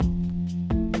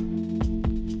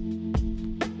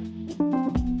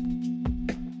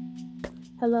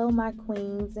Hello, my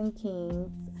queens and kings,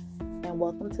 and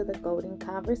welcome to the Golden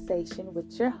Conversation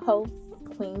with your host,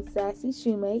 Queen Sassy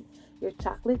Shoemate, your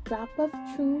chocolate drop of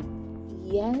truth.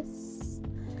 Yes.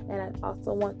 And I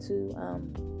also want to,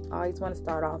 always want to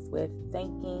start off with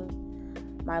thanking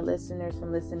my listeners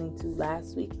from listening to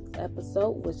last week's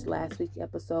episode, which last week's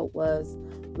episode was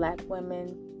Black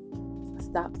Women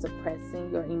Stop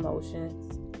Suppressing Your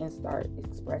Emotions and Start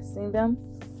Expressing Them.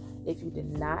 If you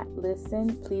did not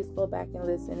listen, please go back and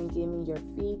listen and give me your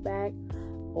feedback.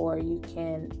 Or you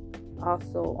can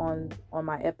also on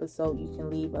my episode, you can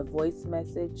leave a voice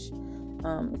message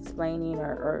explaining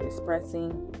or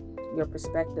expressing your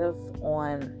perspective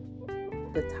on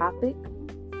the topic.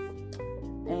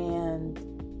 And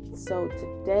so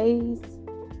today's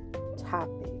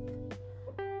topic,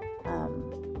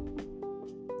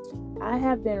 I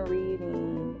have been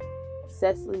reading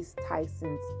Cicely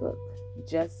Tyson's book,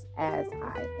 Just As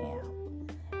I Am,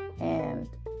 and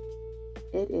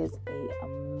it is an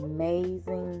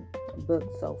amazing book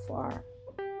so far.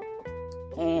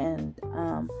 And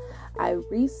I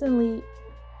recently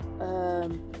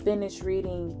finished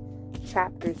reading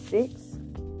chapter 6,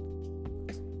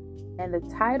 and the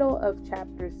title of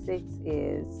chapter 6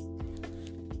 is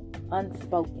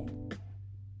Unspoken.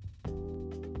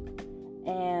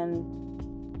 And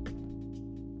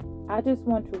I just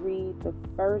want to read the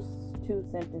first 2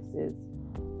 sentences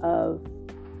of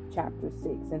chapter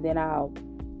 6, and then I'll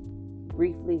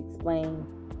briefly explain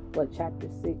what chapter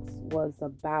 6 was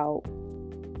about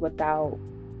without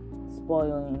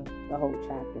spoiling the whole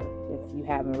chapter if you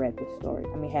haven't read the story.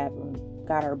 Haven't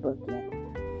got our book yet.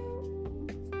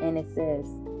 And it says,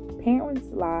 parents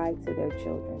lie to their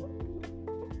children.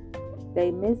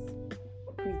 They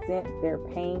mispresent their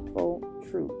painful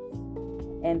truths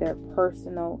and their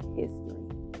personal history.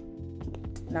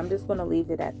 And I'm just going to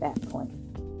leave it at that point.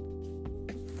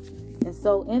 And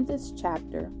so in this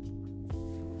chapter,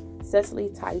 Cicely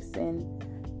Tyson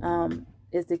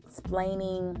is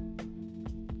explaining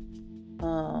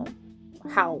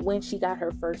how when she got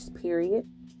her first period,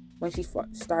 when she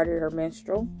started her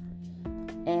menstrual,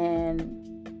 and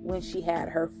when she had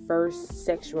her first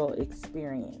sexual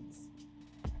experience,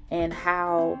 and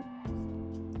how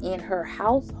in her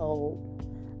household,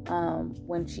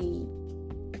 when she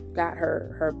got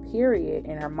her period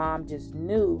and her mom just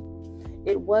knew,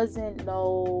 it wasn't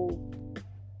no,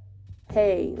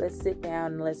 hey, let's sit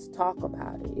down and let's talk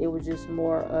about it. It was just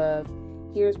more of,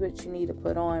 here's what you need to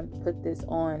put this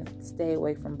on, stay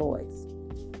away from boys.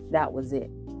 That was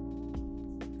it.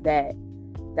 That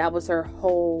was her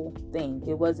whole thing.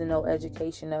 It wasn't no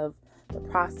education of the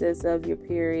process of your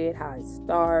period, how it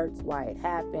starts, why it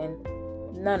happened.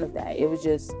 None of that. It was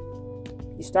just,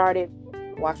 you started,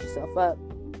 wash yourself up,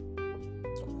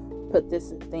 put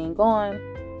this thing on,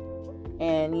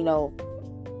 and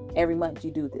every month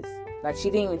you do this. Like, she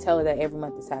didn't even tell her that every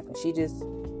month this happened. She just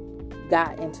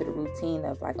got into the routine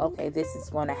of like, okay, this is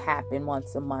going to happen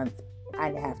once a month. I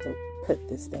have to put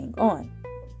this thing on.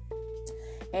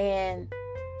 And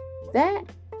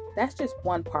that's just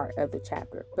one part of the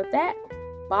chapter. But that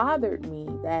bothered me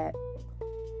that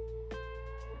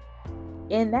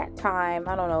in that time,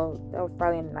 I don't know, that was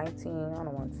probably in the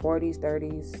 40s,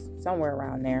 30s, somewhere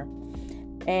around there.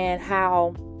 And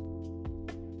how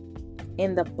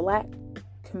in the Black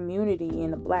community,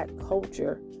 in the Black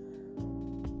culture,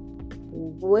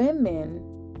 women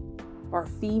or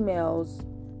females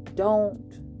don't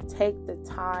take the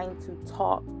time to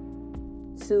talk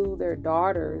to their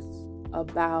daughters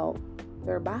about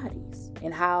their bodies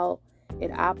and how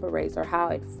it operates or how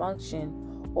it functions,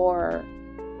 or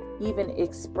even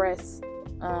express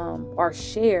or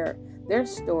share their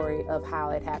story of how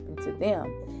it happened to them.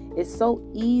 It's so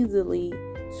easily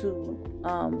to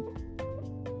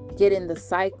get in the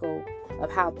cycle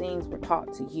of how things were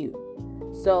taught to you.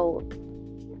 So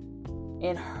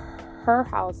in her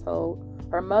household,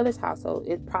 her mother's household,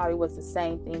 it probably was the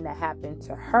same thing that happened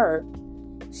to her.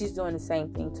 She's doing the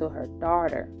same thing to her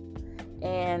daughter.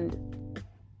 And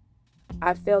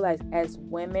I feel like as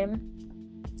women,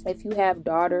 if you have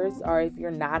daughters, or if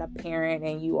you're not a parent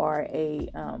and you are a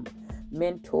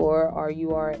mentor, or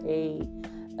you are a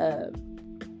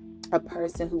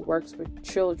person who works with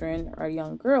children or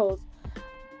young girls,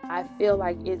 I feel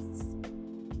like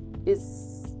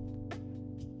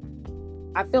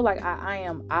I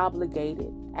am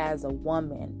obligated as a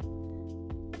woman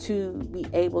to be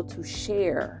able to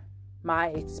share my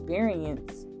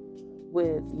experience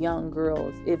with young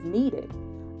girls if needed.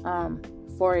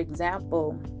 For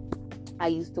example, I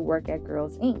used to work at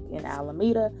Girls Inc. in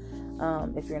Alameda.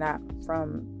 If you're not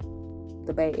from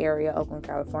the Bay Area, Oakland,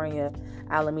 California,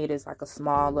 Alameda is like a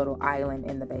small little island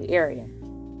in the Bay Area.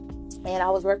 And I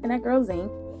was working at Girls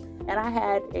Inc. And I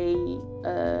had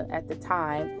at the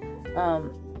time,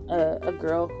 a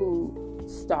girl who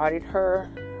started her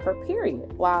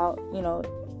period while, in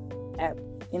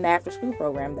the after school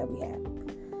program that we had.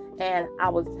 And I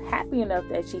was happy enough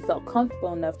that she felt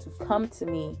comfortable enough to come to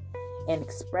me and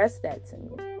express that to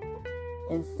me.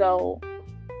 And so,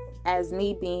 as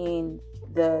me being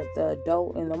the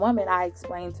adult and the woman, I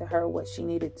explained to her what she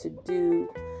needed to do.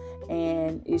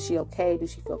 And is she okay?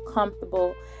 Does she feel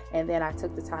comfortable? And then I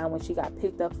took the time when she got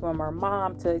picked up from her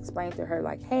mom to explain to her,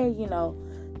 like, hey,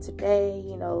 today,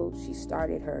 she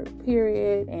started her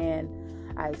period. And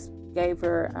I gave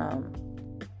her,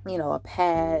 a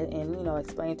pad and,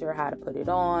 explained to her how to put it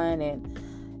on. And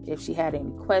if she had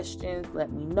any questions,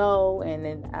 let me know. And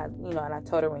then and I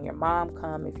told her, when your mom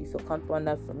come, if you feel comfortable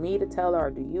enough for me to tell her,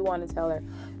 or do you want to tell her,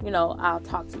 I'll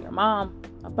talk to your mom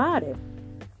about it.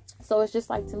 So it's just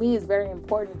like, to me, it's very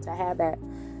important to have that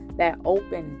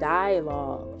open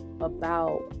dialogue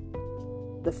about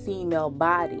the female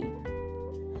body,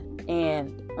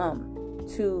 and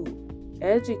to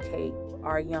educate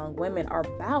our young women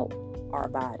about our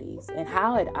bodies and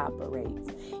how it operates,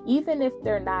 even if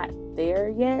they're not there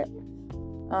yet.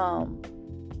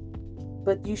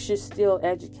 But you should still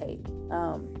educate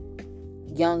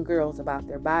young girls about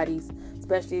their bodies,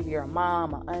 especially if you're a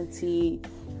mom, an auntie,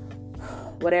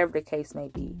 whatever the case may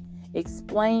be.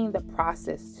 Explain the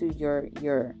process to your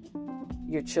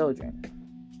children,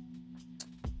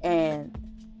 and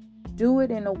do it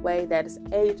in a way that is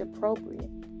age appropriate.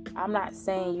 I'm not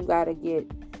saying you got to get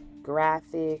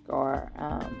graphic or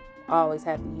always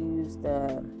have to use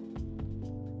the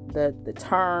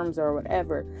terms or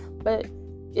whatever, but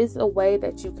it's a way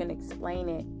that you can explain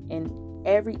it in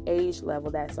every age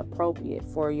level that's appropriate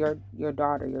for your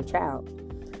daughter, your child.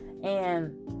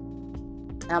 And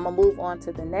I'm gonna move on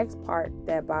to the next part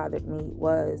that bothered me,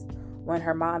 was when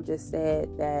her mom just said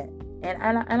that, and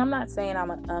I'm not saying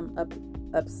I'm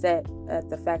upset at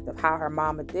the fact of how her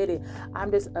mama did it.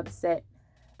 I'm just upset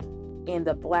in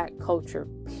the Black culture,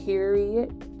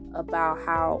 period, about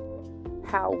how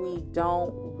we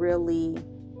don't really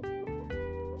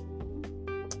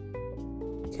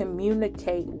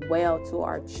communicate well to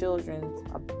our children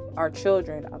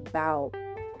about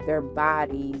their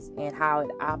bodies and how it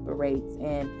operates,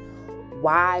 and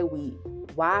why we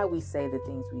say the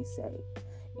things we say.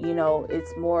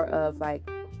 It's more of like,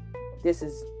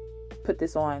 put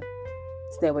this on,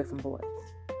 stay away from boys.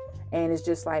 And it's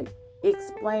just like,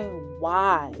 explain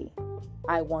why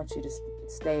I want you to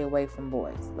stay away from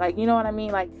boys. Like, you know what I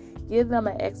mean? Like, give them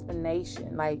an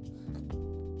explanation. Like,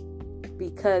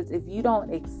 because if you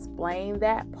don't explain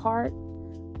that part,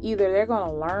 either they're going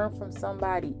to learn from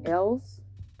somebody else,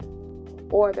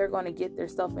 or they're going to get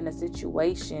themselves in a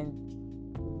situation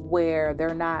where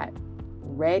they're not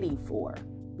ready for,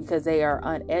 because they are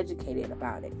uneducated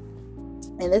about it.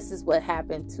 And this is what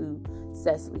happened to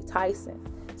Cicely Tyson.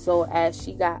 So as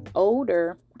she got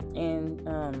older and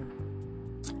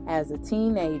as a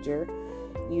teenager,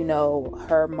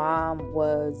 her mom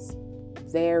was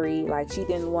very, like, she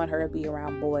didn't want her to be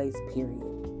around boys, period.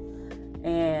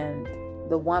 And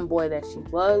the one boy that she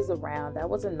was around, that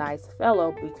was a nice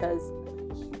fellow, because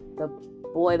the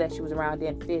boy that she was around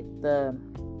didn't fit the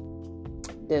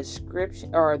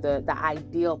description or the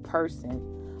ideal person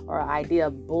or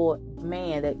ideal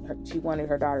man that she wanted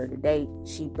her daughter to date.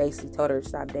 She basically told her to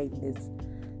stop dating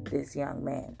this young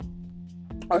man,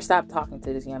 or stop talking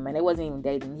to this young man. They wasn't even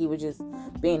dating. He was just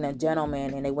being a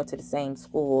gentleman, and they went to the same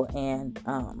school, and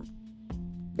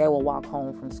they would walk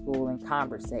home from school and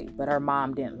conversate. But her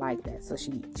mom didn't like that, so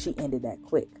she ended that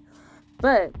quick.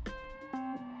 But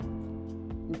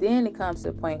then it comes to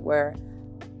a point where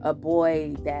a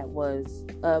boy that was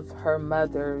of her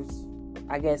mother's,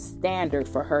 I guess, standard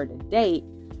for her to date,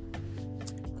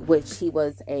 which he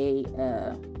was a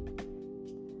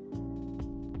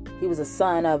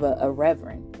son of a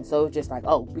reverend. And so it's just like,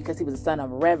 oh, because he was a son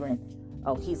of a reverend,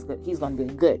 oh, he's going to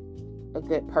be a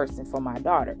good person for my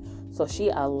daughter. So she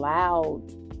allowed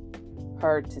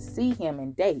her to see him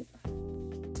and date.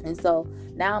 And so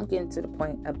now I'm getting to the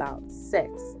point about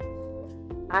sex.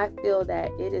 I feel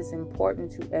that it is important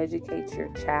to educate your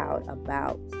child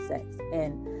about sex,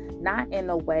 and not in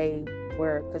a way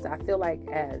where, because I feel like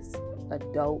as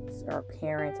adults or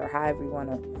parents, or however you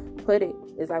want to put it,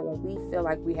 it's like when we feel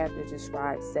like we have to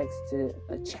describe sex to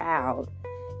a child,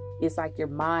 it's like your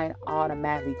mind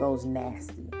automatically goes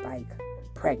nasty, like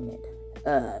pregnant.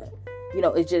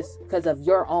 It's just because of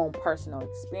your own personal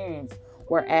experience,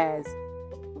 whereas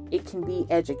it can be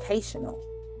educational.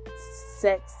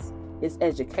 Sex is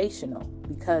educational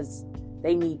because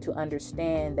they need to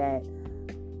understand that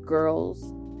girls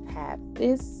have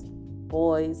this,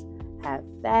 boys have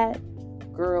that,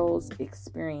 girls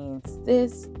experience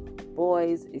this,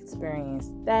 boys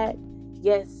experience that.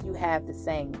 Yes, you have the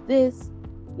same this.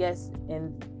 Yes,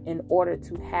 in order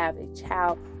to have a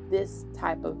child, this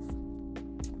type of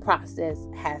process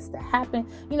has to happen.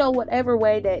 Whatever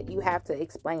way that you have to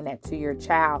explain that to your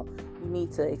child, you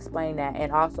need to explain that.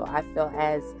 And also, I feel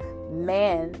as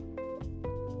men,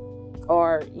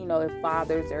 or if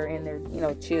fathers are in their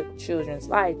children's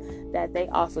life, that they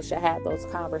also should have those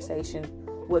conversations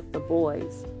with the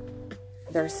boys,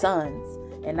 their sons,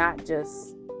 and not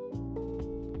just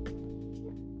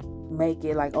make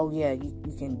it like, oh yeah,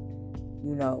 you can,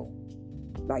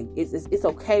 like it's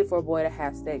okay for a boy to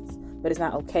have sex, but it's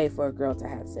not okay for a girl to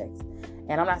have sex.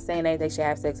 And I'm not saying that they should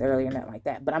have sex early or nothing like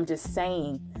that, but I'm just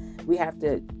saying we have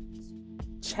to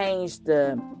change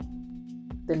the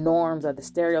norms or the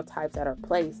stereotypes that are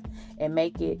placed and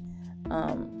make it,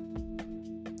 I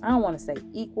don't want to say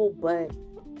equal, but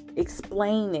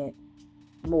explain it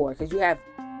more. Because you have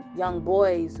young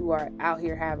boys who are out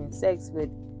here having sex with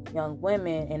young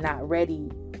women and not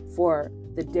ready for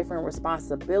the different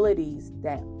responsibilities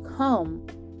that come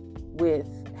with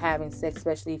having sex,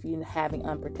 especially if you're having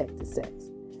unprotected sex,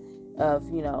 of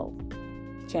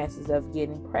chances of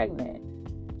getting pregnant,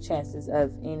 chances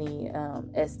of any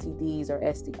STDs or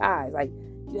STIs. Like,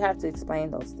 you have to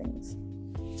explain those things.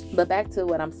 But back to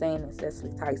what I'm saying in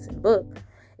Cicely Tyson book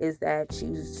is that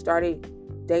she started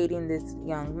dating this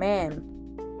young man,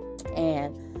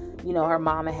 and her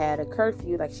mama had a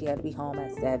curfew, like she had to be home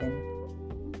at 7.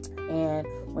 And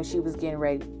when she was getting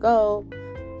ready to go,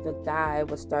 the guy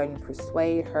was starting to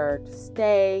persuade her to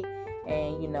stay,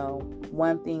 and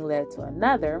one thing led to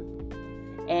another.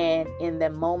 And in the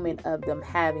moment of them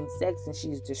having sex, and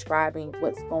she's describing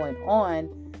what's going on,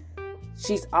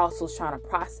 she's also trying to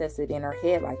process it in her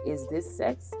head. Like, is this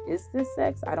sex? Is this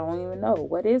sex? I don't even know.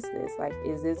 What is this? Like,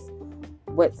 is this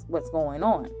what's going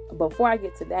on? Before I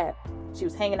get to that, she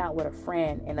was hanging out with a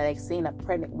friend, and they seen a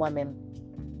pregnant woman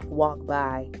walk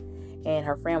by, and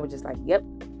her friend was just like, yep,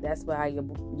 that's why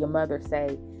your mother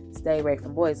say stay away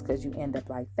from boys, because you end up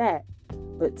like that.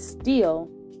 But still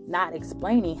not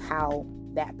explaining how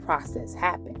that process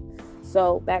happened.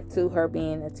 So back to her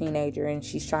being a teenager, and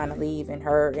she's trying to leave, and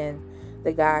her and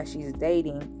the guy she's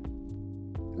dating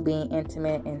being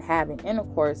intimate and having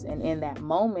intercourse. And in that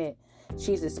moment,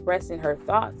 she's expressing her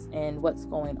thoughts and what's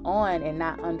going on, and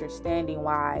not understanding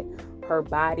why her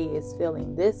body is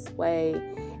feeling this way,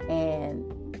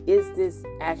 and is this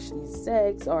actually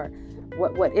sex, or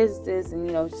what is this?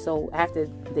 And so after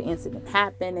the incident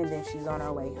happened, and then she's on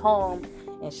her way home,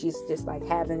 and she's just like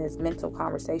having this mental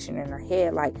conversation in her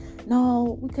head, like,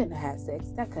 no, we couldn't have had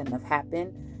sex, that couldn't have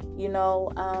happened,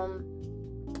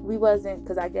 we wasn't,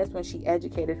 because I guess when she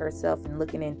educated herself and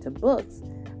looking into books,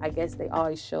 I guess they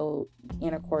always showed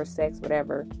intercourse, sex,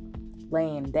 whatever,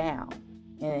 laying down.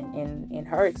 And in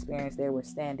her experience, they were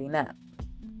standing up.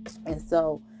 And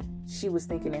so she was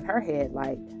thinking in her head,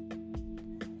 like,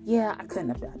 yeah, I couldn't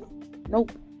have done it.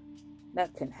 Nope,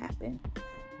 that couldn't happen.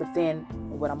 But then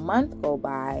with a month go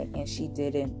by, and she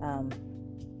didn't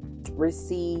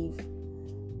receive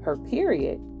her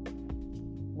period,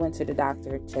 went to the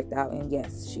doctor, checked out, and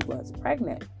yes, she was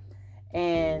pregnant.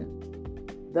 And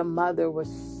the mother was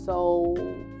so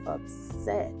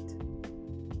upset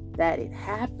that it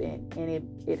happened, and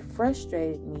it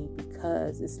frustrated me,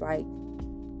 because it's like,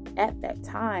 at that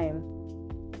time,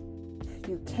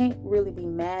 you can't really be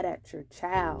mad at your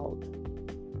child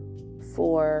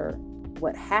for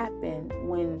what happened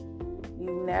when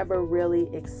you never really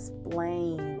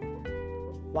explain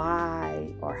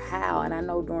why or how. And I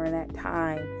know during that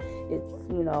time, it's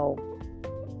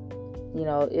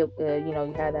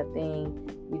you had that thing,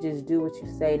 you just do what you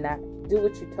say, not do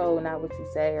what you're told, not what you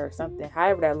say, or something,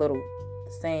 however that little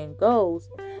saying goes.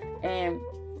 And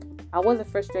I wasn't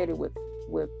frustrated with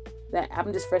that.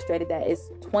 I'm just frustrated that it's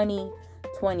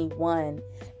 2021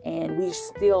 and we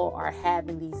still are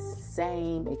having these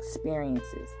same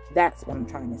experiences. That's what I'm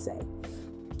trying to say.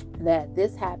 That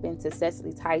this happened to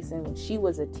Cicely Tyson when she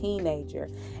was a teenager,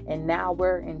 and now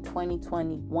we're in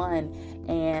 2021,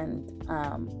 and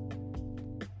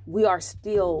we are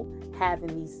still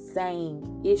having these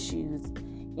same issues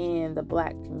in the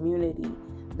Black community,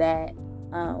 that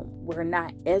we're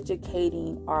not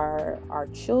educating our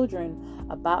children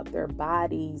about their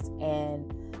bodies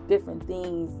and different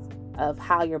things of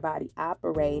how your body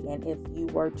operates. And if you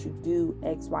were to do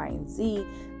X, Y, and Z,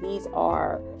 these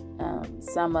are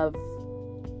some of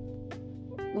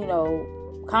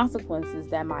consequences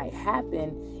that might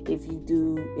happen if you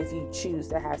choose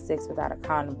to have sex without a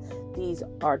condom. These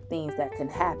are things that can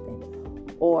happen.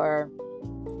 Or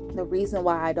The reason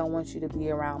why I don't want you to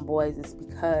be around boys is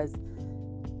because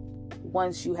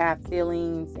once you have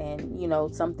feelings and,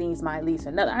 some things might lead to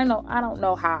another. I don't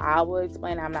know how I would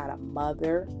explain it. I'm not a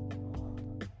mother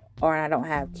or I don't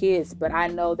have kids, but I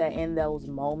know that in those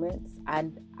moments,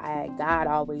 God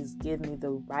always gives me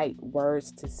the right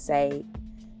words to say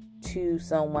to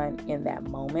someone in that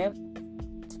moment.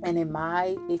 And in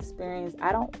my experience,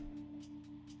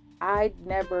 I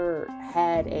never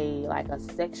had a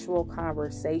sexual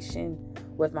conversation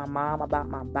with my mom about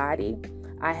my body.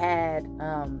 I had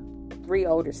 3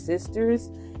 older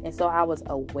sisters, and so I was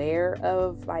aware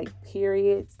of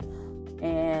periods.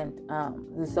 And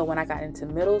so when I got into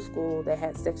middle school, they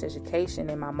had sex education,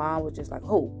 and my mom was just like,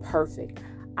 "Oh, perfect.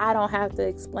 I don't have to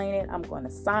explain it. I'm going to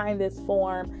sign this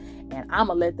form, and I'm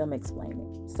going to let them explain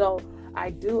it." So I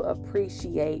do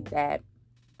appreciate that,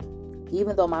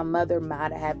 even though my mother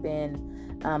might have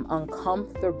been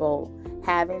uncomfortable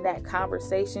having that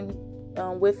conversation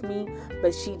with me,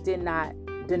 but she did not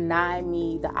deny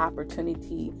me the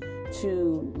opportunity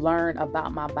to learn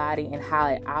about my body and how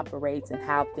it operates and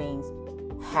how things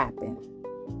happen.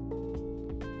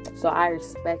 So I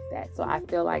respect that. So I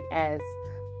feel like as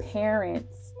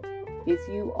parents, if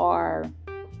you are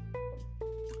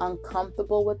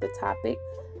uncomfortable with the topic,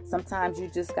 sometimes you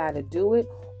just got to do it,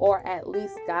 or at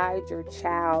least guide your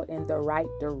child in the right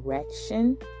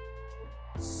direction.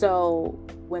 So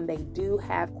when they do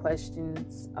have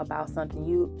questions about something,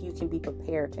 you can be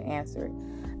prepared to answer it.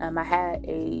 I had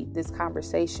this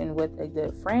conversation with a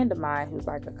good friend of mine who's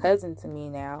like a cousin to me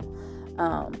now.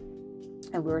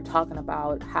 And we were talking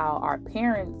about how our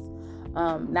parents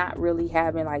not really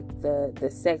having the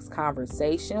sex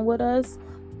conversation with us,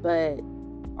 but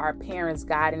our parents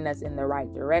guiding us in the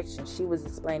right direction. She was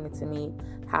explaining to me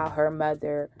how her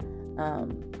mother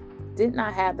did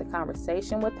not have the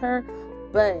conversation with her,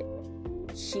 but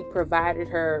she provided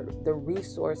her the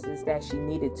resources that she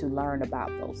needed to learn about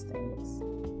those things.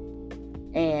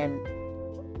 And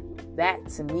that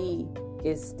to me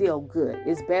is still good.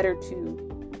 It's better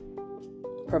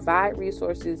to provide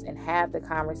resources and have the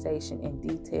conversation in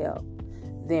detail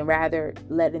than rather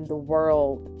letting the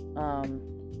world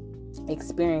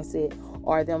experience it,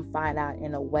 or them find out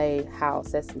in a way how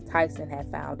Cicely Tyson had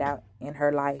found out in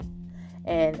her life.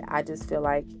 And I just feel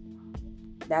like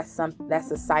that's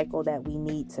a cycle that we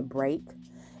need to break.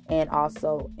 And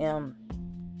also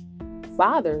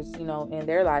fathers, in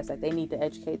their lives, they need to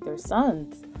educate their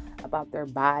sons about their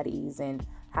bodies and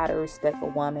how to respect a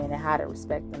woman and how to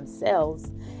respect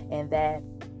themselves. And that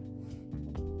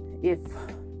if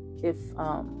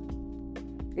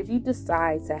you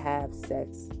decide to have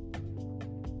sex,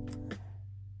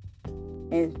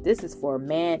 and this is for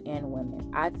men and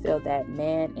women, I feel that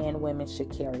men and women should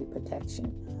carry protection.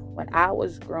 When I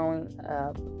was growing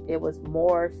up, it was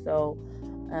more so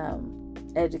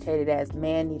educated as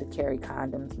men need to carry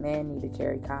condoms, men need to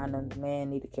carry condoms, men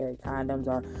need to carry condoms,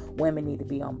 or women need to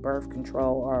be on birth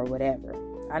control or whatever.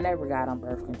 I never got on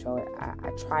birth control. I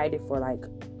tried it for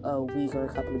a week or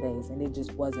a couple of days, and it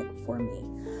just wasn't for me.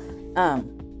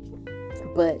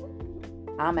 But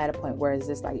I'm at a point where it's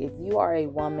just if you are a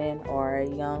woman or a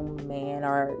young man,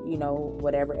 or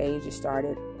whatever age you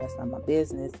started, that's not my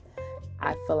business.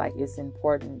 I feel like it's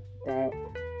important that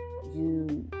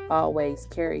you always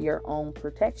carry your own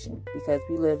protection, because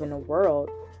we live in a world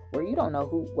where you don't know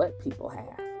what people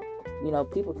have.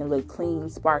 People can look clean,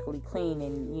 sparkly clean,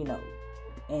 and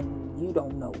you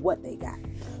don't know what they got.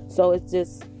 So it's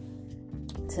just,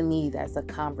 to me, that's a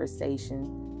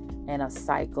conversation and a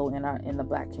cycle in the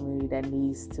Black community that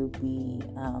needs to be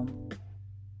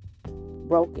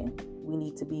broken. We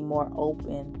need to be more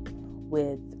open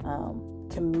with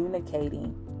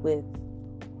communicating with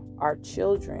our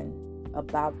children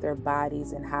about their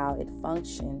bodies and how it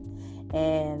functions,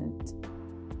 and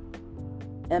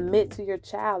admit to your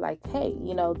child hey,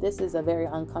 this is a very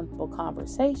uncomfortable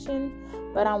conversation,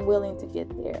 but I'm willing to get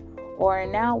there. Or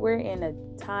now we're in a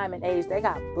time and age, they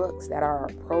got books that are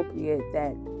appropriate,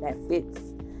 that fits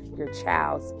your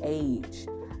child's age.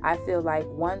 I feel like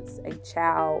once a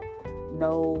child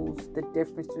knows the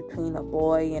difference between a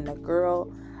boy and a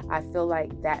girl, I feel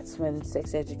like that's when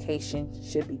sex education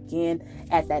should begin,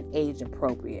 at that age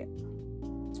appropriate.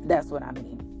 That's what I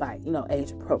mean by,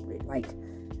 age appropriate.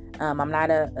 I'm not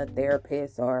a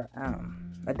therapist or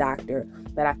a doctor,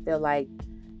 but I feel like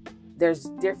there's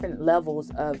different levels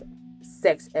of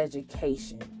sex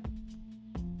education.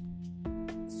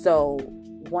 So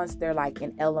once they're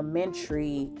in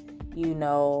elementary,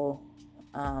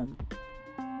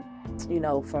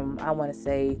 from, I want to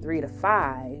say 3 to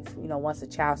 5, once a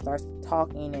child starts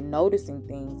talking and noticing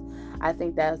things, I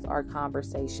think that's our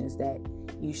conversations that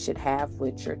you should have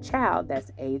with your child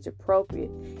that's age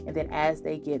appropriate. And then as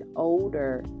they get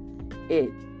older,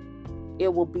 it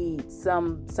will be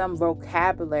some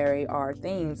vocabulary or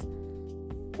things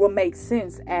will make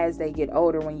sense as they get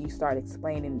older when you start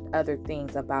explaining other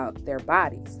things about their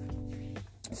bodies.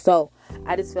 So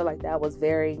I just feel like it was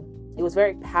very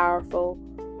powerful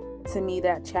to me,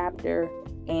 that chapter.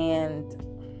 And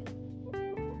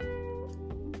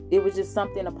it was just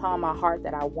something upon my heart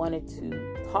that I wanted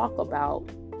to talk about,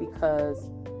 because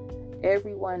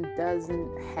everyone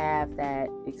doesn't have that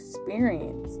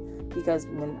experience. Because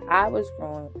when I was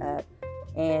growing up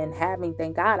and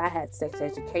thank God I had sex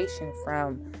education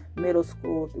from middle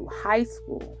school through high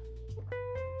school.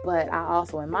 But I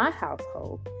also, in my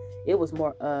household, it was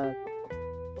more of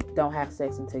don't have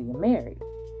sex until you're married.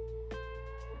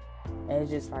 And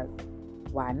it's just like,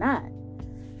 why not?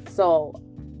 So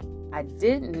I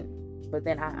didn't, but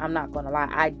then I'm not going to lie,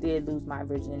 I did lose my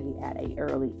virginity at an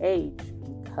early age,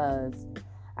 because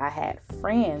I had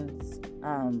friends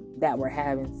that were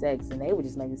having sex, and they would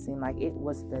just make it seem like it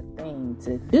was the thing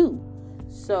to do.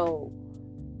 So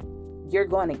you're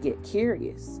going to get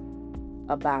curious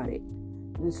about it.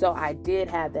 And so I did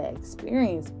have that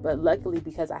experience, but luckily,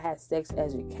 because I had sex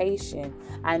education,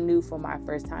 I knew for my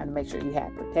first time to make sure you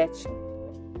had protection,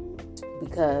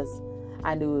 because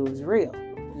I knew it was real,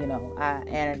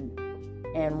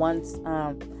 and once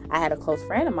I had a close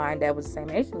friend of mine that was the same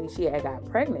age as me, she had got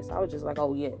pregnant. So I was just like,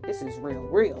 oh yeah, this is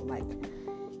real. Like,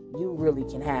 you really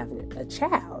can have a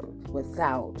child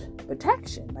without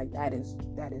protection. Like, that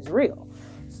is real.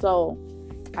 So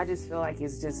I just feel like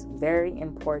it's just very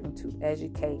important to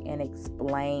educate and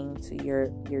explain to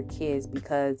your kids,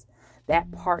 because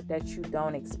that part that you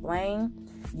don't explain,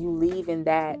 you leave in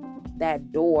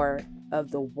that door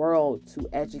of the world to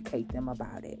educate them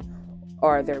about it,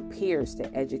 or their peers to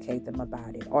educate them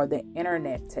about it, or the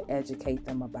internet to educate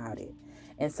them about it.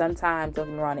 And sometimes, don't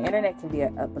get me wrong, the internet can be a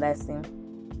blessing,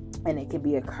 and it can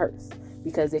be a curse,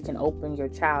 because it can open your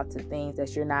child to things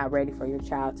that you're not ready for your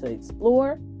child to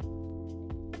explore,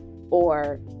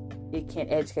 or it can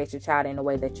educate your child in a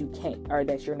way that you can't, or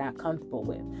that you're not comfortable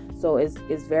with. So it's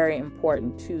very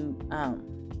important to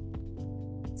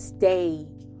stay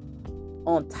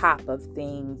on top of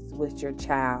things with your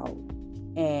child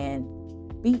and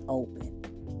be open.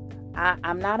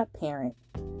 I'm not a parent,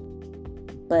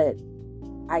 but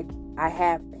I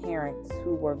have parents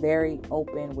who were very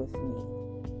open with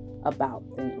me about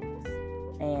things.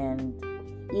 And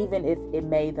even if it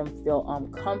made them feel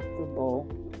uncomfortable,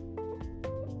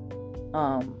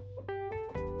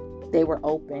 they were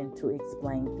open to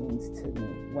explain things to me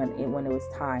when it was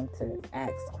time to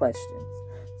ask questions.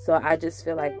 So I just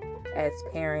feel like, as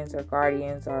parents or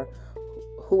guardians or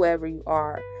whoever you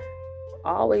are,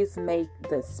 always make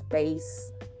the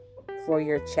space for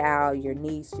your child, your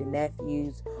niece, your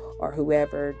nephews, or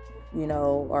whoever,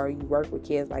 or you work with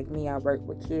kids like me. I work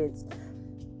with kids.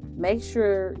 Make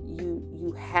sure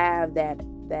you have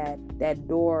that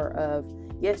door of,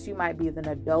 yes, you might be an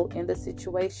adult in the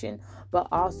situation, but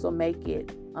also make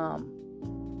it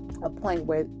a point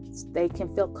where they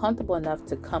can feel comfortable enough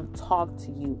to come talk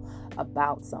to you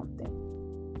about something.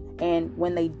 And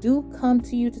when they do come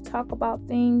to you to talk about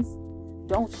things,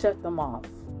 don't shut them off.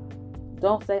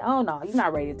 Don't say, oh no, you're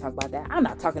not ready to talk about that. I'm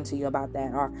not talking to you about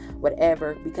that, or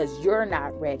whatever, because you're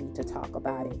not ready to talk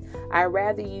about it. I'd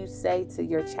rather you say to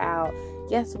your child,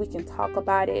 yes, we can talk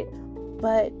about it,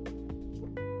 but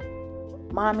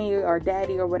mommy or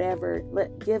daddy or whatever,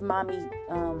 give mommy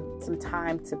some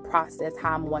time to process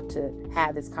how I want to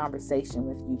have this conversation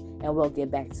with you, and we'll get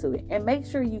back to it. And make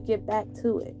sure you get back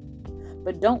to it.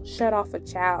 But don't shut off a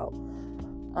child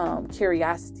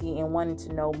curiosity and wanting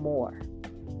to know more.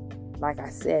 Like I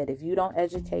said, if you don't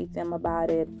educate them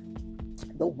about it,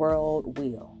 the world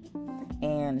will.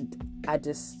 And I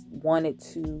just wanted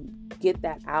to get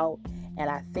that out. And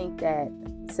I think that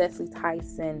Cicely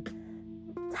Tyson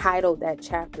titled that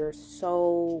chapter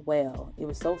so well. It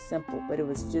was so simple, but it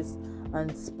was just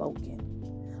unspoken.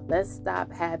 Let's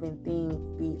stop having things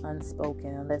be unspoken,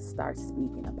 and let's start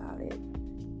speaking about it,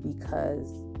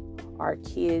 because our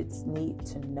kids need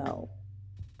to know.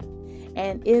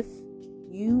 And if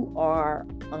you are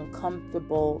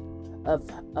uncomfortable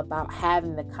about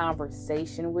having the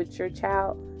conversation with your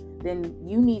child, then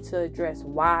you need to address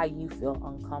why you feel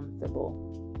uncomfortable,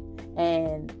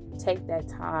 and take that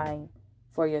time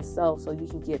for yourself so you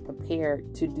can get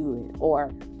prepared to do it, or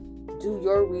do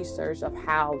your research of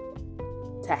how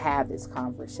to have this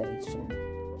conversation,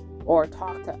 or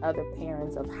talk to other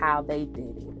parents of how they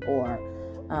did it, or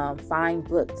Find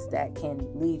books that can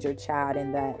lead your child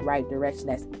in that right direction,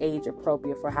 that's age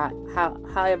appropriate for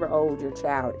however old your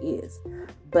child is.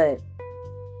 But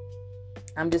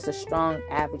I'm just a strong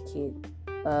advocate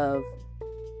of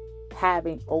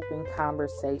having open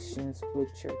conversations with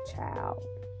your child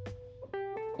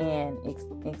and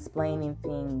explaining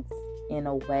things in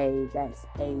a way that's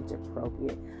age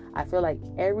appropriate. I feel like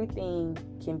everything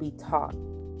can be taught.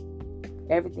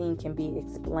 Everything can be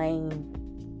explained.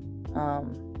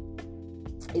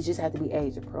 It just has to be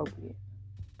age appropriate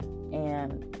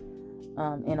and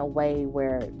in a way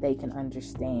where they can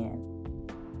understand.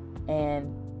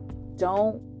 And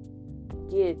don't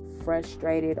get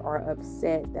frustrated or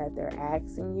upset that they're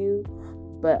asking you,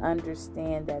 but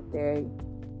understand that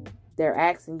they're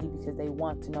asking you because they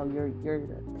want to know. You're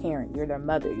their parent, you're their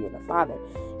mother, you're their father,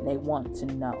 and they want to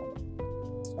know.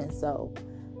 And so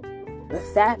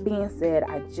with that being said,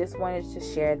 I just wanted to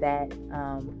share that,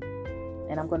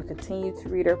 and I'm going to continue to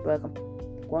read her book. I'm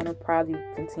going to probably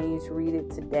continue to read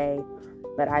it today,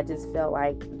 but I just felt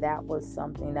like that was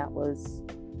something that was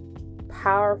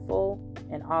powerful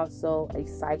and also a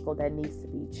cycle that needs to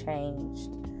be changed.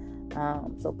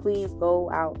 So please go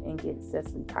out and get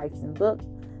Cicely Tyson's book.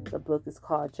 The book is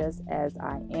called Just As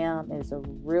I Am. It's a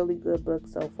really good book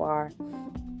so far.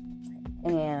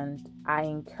 And I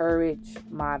encourage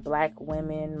my Black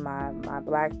women, my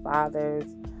Black fathers,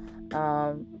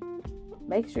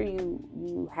 make sure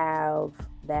you have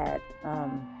that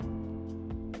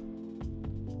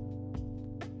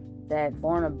that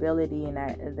vulnerability and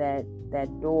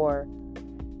that door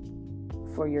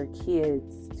for your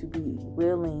kids to be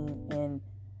willing and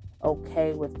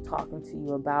okay with talking to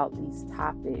you about these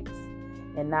topics,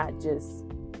 and not just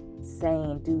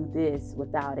saying do this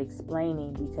without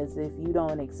explaining, because if you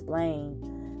don't explain,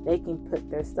 they can put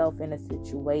themselves in a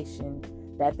situation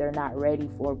that they're not ready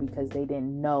for because they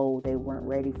didn't know they weren't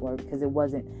ready for it because it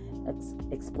wasn't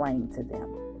explained to them.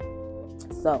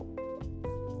 So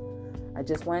I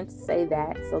just wanted to say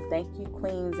that. So thank you,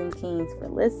 queens and kings, for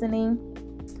listening.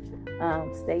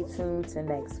 Stay tuned to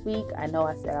next week. I know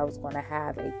I said I was going to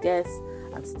have a guest.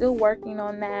 I'm still working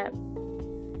on that.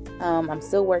 I'm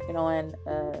still working on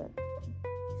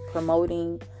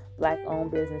promoting Black-owned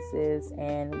businesses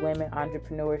and women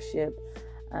entrepreneurship.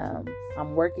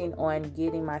 I'm working on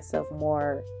getting myself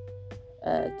more,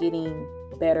 getting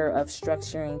better of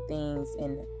structuring things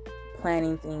and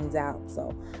planning things out.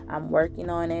 So I'm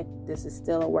working on it. This is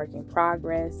still a work in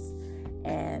progress.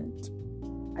 And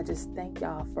I just thank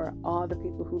y'all for all the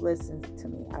people who listen to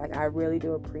me. I really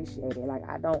do appreciate it.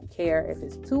 I don't care if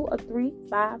it's 2 or 3,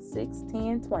 5, 6,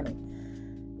 10, 20.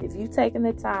 If you've taken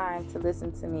the time to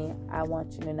listen to me, I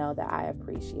want you to know that I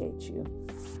appreciate you.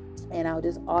 And I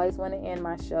just always want to end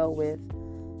my show with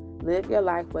live your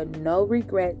life with no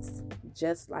regrets,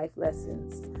 just life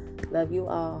lessons. Love you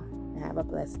all and have a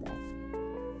blessed day.